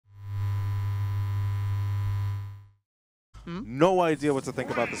No idea what to think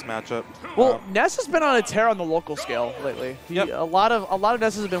about this matchup. Well, Ness has been on a tear on the local scale lately. A lot of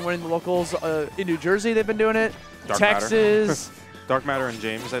Nesses have been winning the locals. In New Jersey, they've been doing it. Texas. DarkMatter and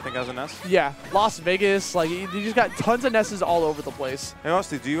James, I think, has a Ness. Yeah, Las Vegas. Like, you just got tons of Nesses all over the place. Hey,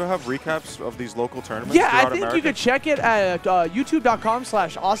 Austin, do you have recaps of these local tournaments? Yeah, I think America? you could check it at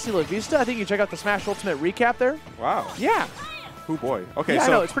youtube.com/AussieLaVista. I think you can check out the Smash Ultimate recap there. Wow. Yeah. Oh, boy. Okay, yeah,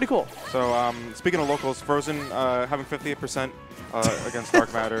 so I know, it's pretty cool. So, speaking of locals, Frozen having 58% against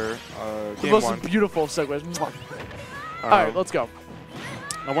DarkMatter. The most beautiful segues. All right, let's go.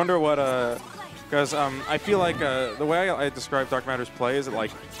 I wonder what... Because I feel like the way I describe DarkMatter's play is that,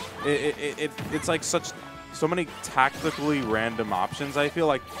 like it's like so many tactically random options. I feel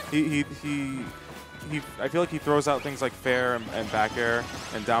like I feel like he throws out things like fair and back air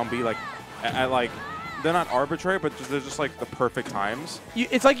and down B like at like they're not arbitrary, but they're just like the perfect times.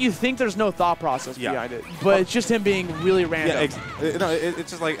 It's like you think there's no thought process behind it, but it's just him being really random. Yeah,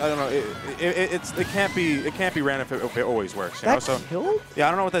 it's just like I don't know. It can't be random if it always works. You know? So killed? Yeah, I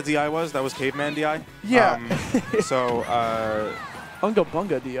don't know what that DI was. That was Caveman DI. Yeah. Unga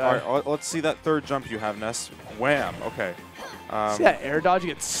Bunga DI. All right, let's see that third jump you have, Ness. Wham. Okay. See that air dodge? You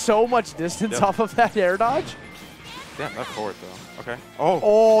get so much distance off of that air dodge. Damn, that's forward though. Okay.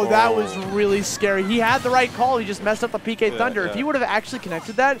 Oh, that was really scary. He had the right call. He just messed up the PK Thunder. If he would have actually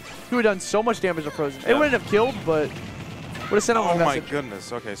connected that, he would have done so much damage to Frozen. It wouldn't have killed, but would have sent him a message. Oh my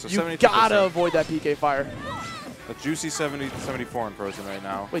goodness. Okay, so you gotta avoid that PK fire. A juicy 74 in Frozen right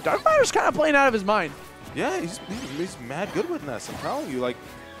now. Wait, DarkMatter's kind of playing out of his mind. Yeah, he's mad good with Ness. I'm telling you, like,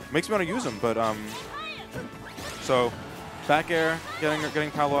 makes me want to use him. But so back air,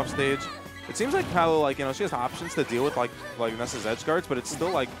 getting Palu off stage. It seems like Palu, like, you know, she has options to deal with like Ness's edge guards, but it's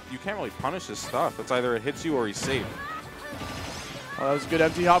still like you can't really punish his stuff. It's either it hits you or he's safe. Oh, that was a good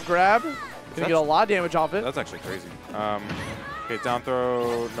empty hop grab. Gonna get a lot of damage off it. That's actually crazy. Okay, down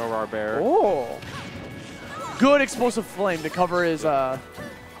throw, no raw bear. Oh, good explosive flame to cover his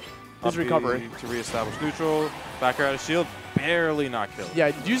recovery. To reestablish neutral. Back air out of shield, barely not killed.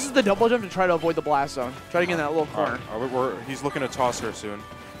 Yeah, he uses the double jump to try to avoid the blast zone. Try to get in that little corner. He's looking to toss her soon.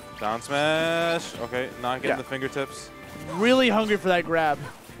 Down smash. Okay, not getting the fingertips. Really hungry for that grab.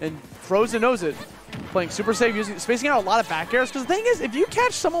 And Frozen knows it. Playing super safe, spacing out a lot of back airs. Because the thing is, if you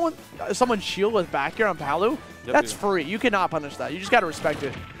catch someone's shield with back air on Palu, that's free. You cannot punish that. You just got to respect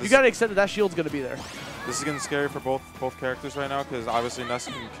it. You got to accept that shield's going to be there. This is getting scary for both characters right now because obviously Ness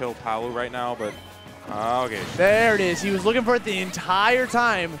can kill Palu right now, but okay. There it is. He was looking for it the entire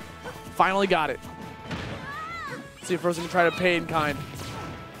time. Finally got it. Let's see if Frozen can try to pay in kind.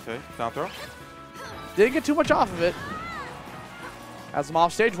 Okay, down throw. Didn't get too much off of it. Has him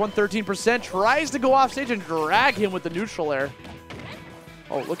off stage, 113%. Tries to go off stage and drag him with the neutral air.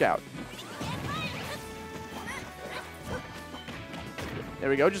 Oh, look out.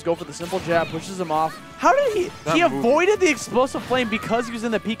 There we go. Just go for the simple jab. Pushes him off. How did he? He avoided the explosive flame because he was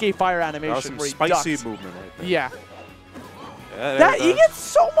in the PK fire animation. That was some where he spicy ducked. movement right there. Yeah. He gets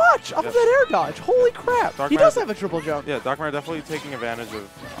so much off of that air dodge. Holy crap. He does have a triple jump. Yeah, DarkMatter definitely taking advantage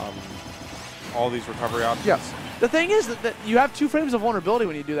of all these recovery options. Yes. The thing is that you have 2 frames of vulnerability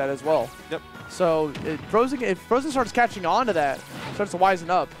when you do that as well. Yep. So if Frozen starts catching on to that, starts to wisen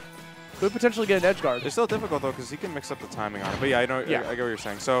up, could potentially get an edge guard. It's still difficult, though, because he can mix up the timing on it. But yeah, I know. Yeah. I get what you're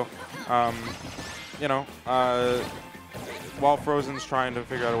saying. So, you know, while Frozen's trying to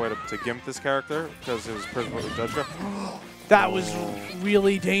figure out a way to gimp this character because his Prism was judge draft. That was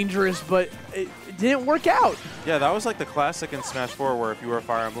really dangerous, but it didn't work out. Yeah, that was like the classic in Smash 4 where if you were a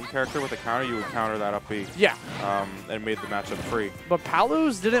Fire Emblem character with a counter, you would counter that up B. Yeah. And made the matchup free. But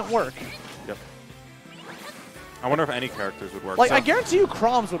Palu's didn't work. Yep. I wonder if any characters would work. Like, I guarantee you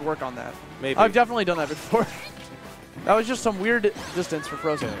Chroms would work on that. Maybe. I've definitely done that before. That was just some weird distance for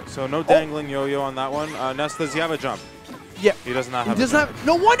Frozen. Okay, so no dangling yo-yo on that one. Ness, does he have a jump? Yeah. He does not have a jump.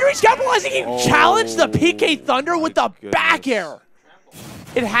 No wonder he's capitalizing. He challenged the PK Thunder with the back air.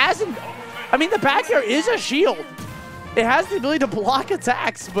 It hasn't. I mean, the back air is a shield. It has the ability to block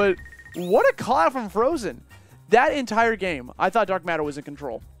attacks, but what a call out from Frozen. That entire game, I thought DarkMatter was in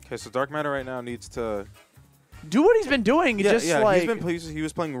control. Okay, so DarkMatter right now needs to do what he's been doing. Yeah, just like he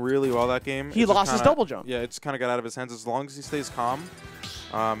was playing really well that game. He lost his double jump. Yeah, it's kind of got out of his hands. As long as he stays calm,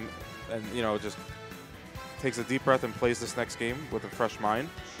 and you know, just takes a deep breath and plays this next game with a fresh mind,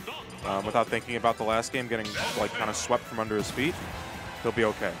 without thinking about the last game getting like kind of swept from under his feet, he'll be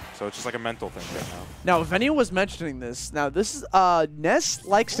okay. So it's just like a mental thing right now. Now, if anyone was mentioning this, now this is Ness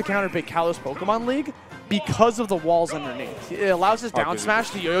likes to counterpick Kalos Pokemon League. because of the walls underneath. It allows his down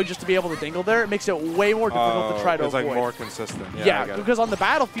smash, the yo-yo, just to be able to dingle there. It makes it way more difficult to try to avoid. It's like more consistent. Yeah, because on the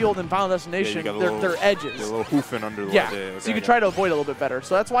battlefield and Final Destination, they're edges. A little hoofing under the ledge. Okay, so you can try to avoid a little bit better.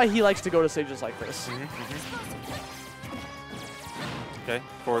 So that's why he likes to go to stages like this. Okay,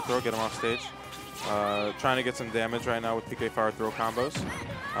 forward throw, get him off stage. Trying to get some damage right now with PK fire throw combos.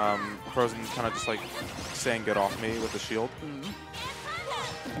 Frozen's kind of just like saying get off me with the shield.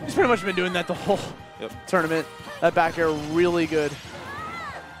 He's pretty much been doing that the whole tournament. That back air really good.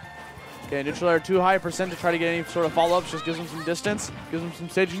 Okay, neutral air too high percent to try to get any sort of follow-ups. Just gives him some distance, gives him some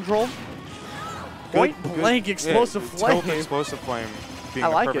stage control. Point blank explosive flame. Explosive flame being a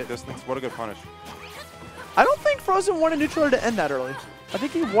perfect distance. What a good punish. I don't think Frozen wanted neutral air to end that early. I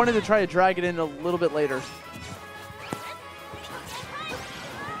think he wanted to try to drag it in a little bit later.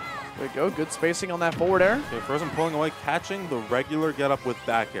 There we go. Good spacing on that forward air. Okay, Frozen pulling away, catching the regular get up with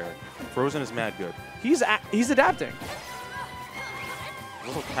back air. Frozen is mad good. He's adapting.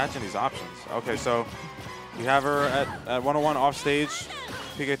 Also catching these options. Okay, so we have her at 101 off stage.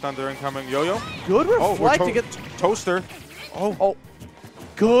 PK Thunder incoming. Yo-yo. Good reflect to get toaster. Oh.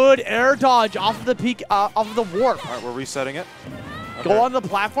 Good air dodge off of the peak, off of the warp. All right, we're resetting it. Okay. Go on the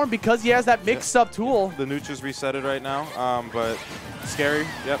platform because he has that mix-up tool. The nooch is resetted right now, but scary.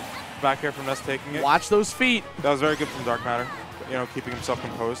 Yep. Back air from Ness taking it. Watch those feet. That was very good from DarkMatter. You know, keeping himself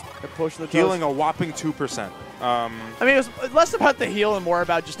composed. Pushing the healing a whopping 2%. I mean, it was less about the heal and more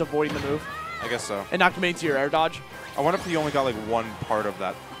about just avoiding the move. I guess so. And not committing to your air dodge. I wonder if he only got like one part of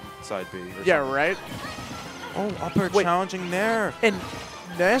that side B. Or yeah, something. right? Oh, up air challenging there. And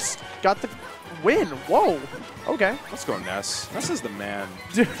Ness got the win. Whoa. Okay. Let's go, Ness. Ness is the man.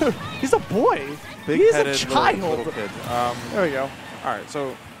 Dude, he's a boy. He's a child. Little kid. There we go. All right,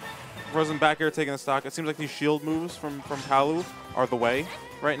 so Frozen back air taking the stock. It seems like these shield moves from Palu are the way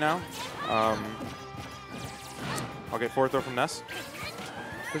right now. Okay, forward throw from Ness.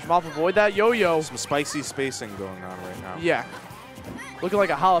 Push him off, avoid that yo-yo. Some spicy spacing going on right now. Yeah. Looking like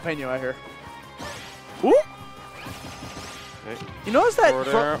a jalapeno out here. Ooh. Okay. You notice that?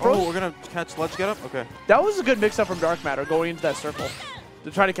 Oh, we're going to catch ledge get up? Okay. That was a good mix-up from DarkMatter going into that circle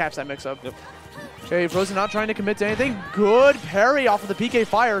to try to catch that mix-up. Yep. Okay, Frozen not trying to commit to anything. Good parry off of the PK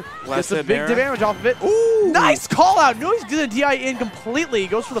fire. Gets some big damage off of it. Ooh! Nice call out. No, he's going to DI in completely. He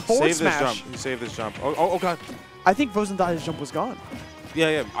goes for the forward smash. This jump. He saved his jump. Oh, God. I think Frozen thought his jump was gone.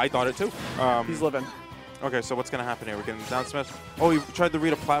 Yeah, I thought it too. He's living. Okay, so what's going to happen here? We're getting down smash. Oh, he tried to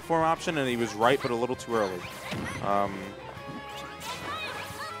read a platform option, and he was right, but a little too early.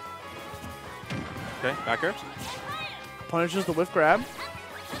 Okay, back air. Punishes the whiff grab.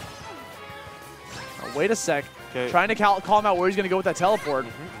 Oh, wait a sec. Okay. Trying to call him out where he's going to go with that teleport.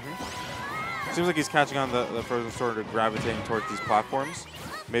 Seems like he's catching on the Frozen sort of gravitating towards these platforms.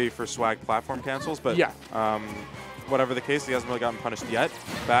 Maybe for swag platform cancels, but yeah. Whatever the case, he hasn't really gotten punished yet.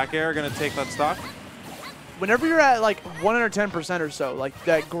 Back air going to take that stock. Whenever you're at like 110% or so, like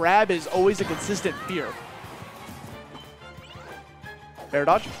that grab is always a consistent fear. Air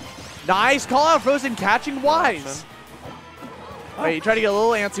dodge. Nice call out, Frozen catching wise. Wait, you try to get a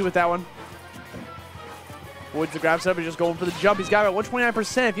little antsy with that one. Woods the grab setup, he's just going for the jump. He's got it at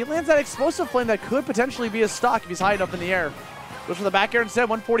 129%. If he lands that explosive flame, that could potentially be a stock if he's high enough in the air. Goes for the back air instead,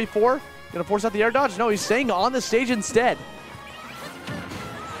 144. Gonna force out the air dodge? No, he's staying on the stage instead.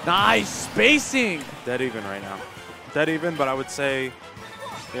 Nice spacing. Dead even right now. Dead even, but I would say,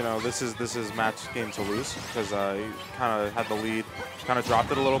 you know, this is match game to lose because he kind of had the lead, kind of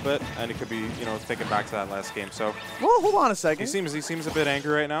dropped it a little bit, and he could be, you know, thinking back to that last game. So, well, hold on a second. He seems a bit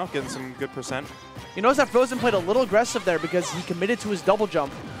angry right now, getting some good percent. You notice that Frozen played a little aggressive there because he committed to his double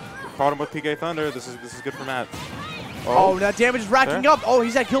jump. Caught him with PK Thunder. This is good for Matt. Oh, that damage is racking up. Oh,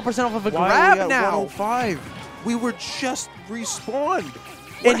 he's at kill percent off of a grab now. 105. We were just respawned.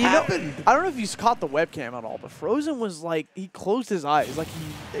 What happened? I don't know if you caught the webcam at all, but Frozen was like, he closed his eyes. Like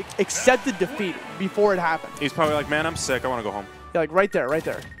he accepted defeat before it happened. He's probably like, man, I'm sick. I want to go home. Yeah, like right there, right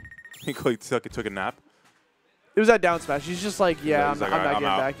there. He took a nap. It was that down smash. He's just like, yeah, I'm not getting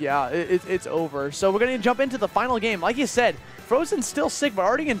back. Yeah, it's over. So we're going to jump into the final game. Like you said, Frozen's still sick, but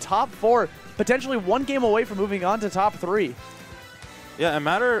already in top 4. Potentially one game away from moving on to top 3. Yeah, and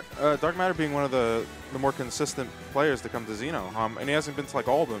DarkMatter being one of the more consistent players to come to Xeno. And he hasn't been to like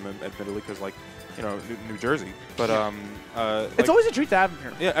all of them, admittedly, because like, you know, New Jersey. But it's like, always a treat to have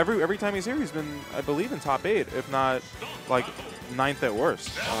him here. Yeah, every time he's here, he's been, I believe, in top 8, if not like 9th at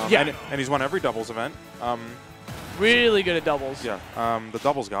worst. Yeah, and he's won every doubles event. Really good at doubles. Yeah, the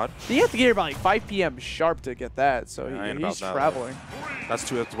doubles god. You have to get here by like 5 p.m. sharp to get that, so yeah, he's traveling. That's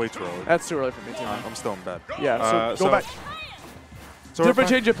way too early. That's too early for me too. I'm still in bed. Yeah, so go back. So different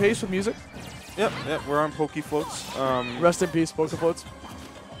change of pace with music. Yep, we're on Poke Floats. Rest in peace, Poke Floats.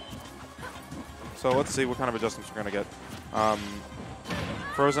 So let's see what kind of adjustments we're going to get.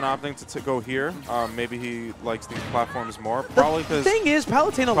 Frozen opting to go here. Maybe he likes these platforms more. Probably because the thing is,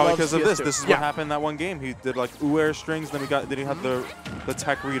 Palutena probably loves because of PS2. this. This is what happened in that one game. He did like air strings, then he had the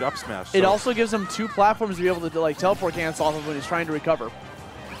tech read up smash. So. It also gives him 2 platforms to be able to like teleport cancel off of when he's trying to recover.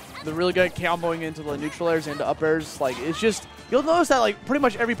 They're really good at comboing into the neutral airs, into up airs. Like, it's just, you'll notice that like pretty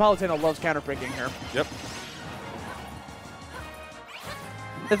much every Palutena loves counter picking here. Yep.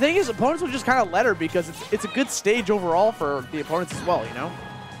 The thing is, opponents will just kind of let her because it's a good stage overall for the opponents as well, you know?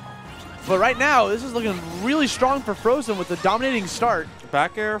 But right now, this is looking really strong for Frozen with the dominating start.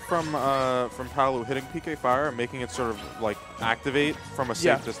 Back air from Palu hitting PK Fire and making it sort of like activate from a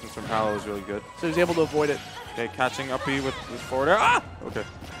safe distance from Palu is really good. So he's able to avoid it. Okay, catching up B with his forward air. Ah! Okay.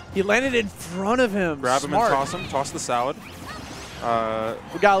 He landed in front of him. Grab Smart. him and toss him. Toss the salad.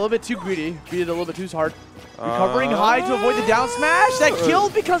 We got a little bit too greedy. Beat it a little bit too hard. Recovering high to avoid the down smash. That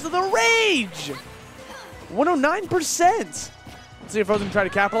killed because of the rage. 109%. Let's see if Frozen can try to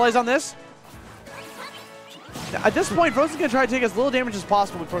capitalize on this. At this point, Frozen's going to try to take as little damage as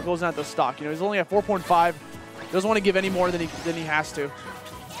possible before closing out the stock. You know, he's only at 4.5. Doesn't want to give any more than he has to.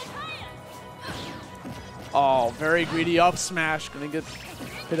 Oh, very greedy up smash. Going to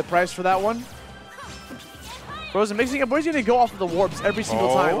pay the price for that one. Frozen mixing up. Where's he going to go off of the warps every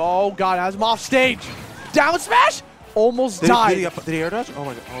single time? Oh, God. Has him off stage. Down smash. Almost died. Did he air dodge? Oh,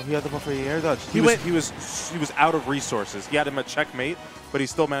 my God. Oh, he had the buffer. He air dodge. He was out of resources. He had him at checkmate, but he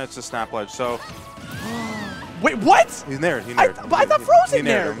still managed to snap ledge. So... Wait, what? He's nared. He nared. I thought Frozen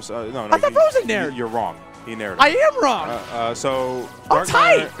nared. No, I thought Frozen nared. You're wrong. He nared him. I am wrong. So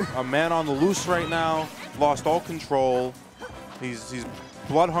DarkMatter, a man on the loose right now, lost all control. He's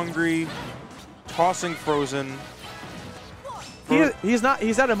blood hungry, tossing Frozen. He's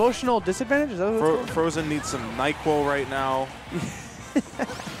at emotional disadvantage. Is that what Frozen needs some NyQuil right now.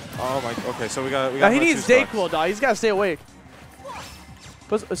 Oh my. Okay, so we got. He needs DayQuil, dog. He's got to stay awake.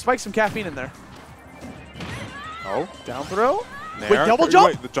 Spike some caffeine in there. Oh. Down throw. Nair. Wait, double jump?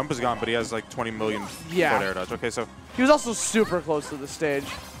 Wait, the jump is gone, but he has like 20 million foot air dodge. Okay, so. He was also super close to the stage.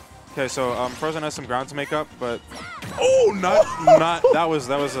 Okay, so Frozen has some ground to make up, but that was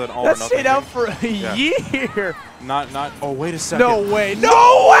an all or nothing. That stayed out for a year. Not. Oh, wait a second. No way. No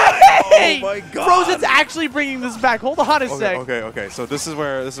way. Oh my God. Frozen's actually bringing this back. Hold on a sec. Okay. So this is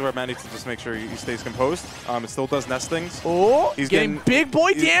where Matt needs to just make sure he stays composed. It still does Ness things. Oh, he's getting big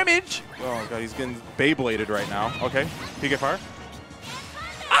boy damage. Oh my God, he's getting Beybladed right now. Okay, PK Fire.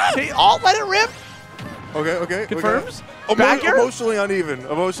 Oh, let it rip. Okay. Confirms. Okay. Back air? Emotionally uneven.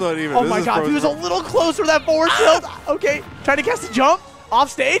 Oh my God, he was a little closer to that forward tilt. Okay, trying to cast a jump off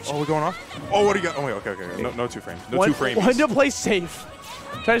stage. Oh, we're going off. Oh, what do you got? Oh, wait, okay. No 2 frames. No 2 frames. One to play safe.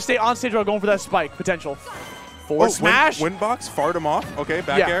 Trying to stay on stage while going for that spike potential. Forward smash. Wind box. Fired him off. Okay,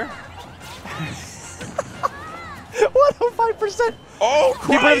 back air. 105%. Oh,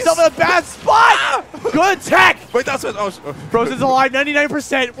 Christ. He put himself in a bad spot. Good tech. Wait, that's what. Oh. Frozen's alive,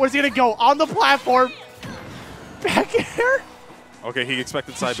 99%. Where's he gonna go? On the platform. Back air. Okay, he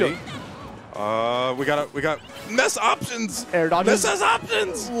expected side B. We got Ness options. Air dodges. Ness has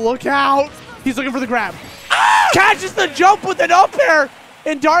options. Look out. He's looking for the grab. Catches the jump with an up air.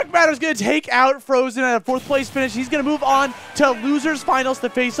 And DarkMatter's going to take out Frozen at a 4th place finish. He's going to move on to losers finals to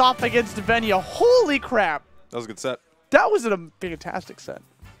face off against Venia. Holy crap. That was a good set. That was a fantastic set.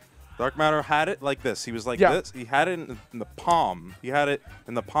 DarkMatter had it like this. He was like this. He had it in the palm. He had it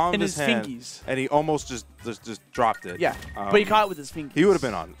in the palm of his hand. Fingies. And he almost just dropped it. Yeah, but he caught it with his fingies. He would have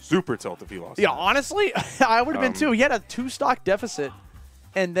been on super tilt if he lost. Yeah, honestly, I would have been too. He had a 2-stock deficit.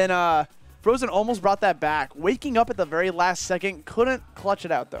 And then Frozen almost brought that back. Waking up at the very last second. Couldn't clutch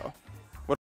it out, though.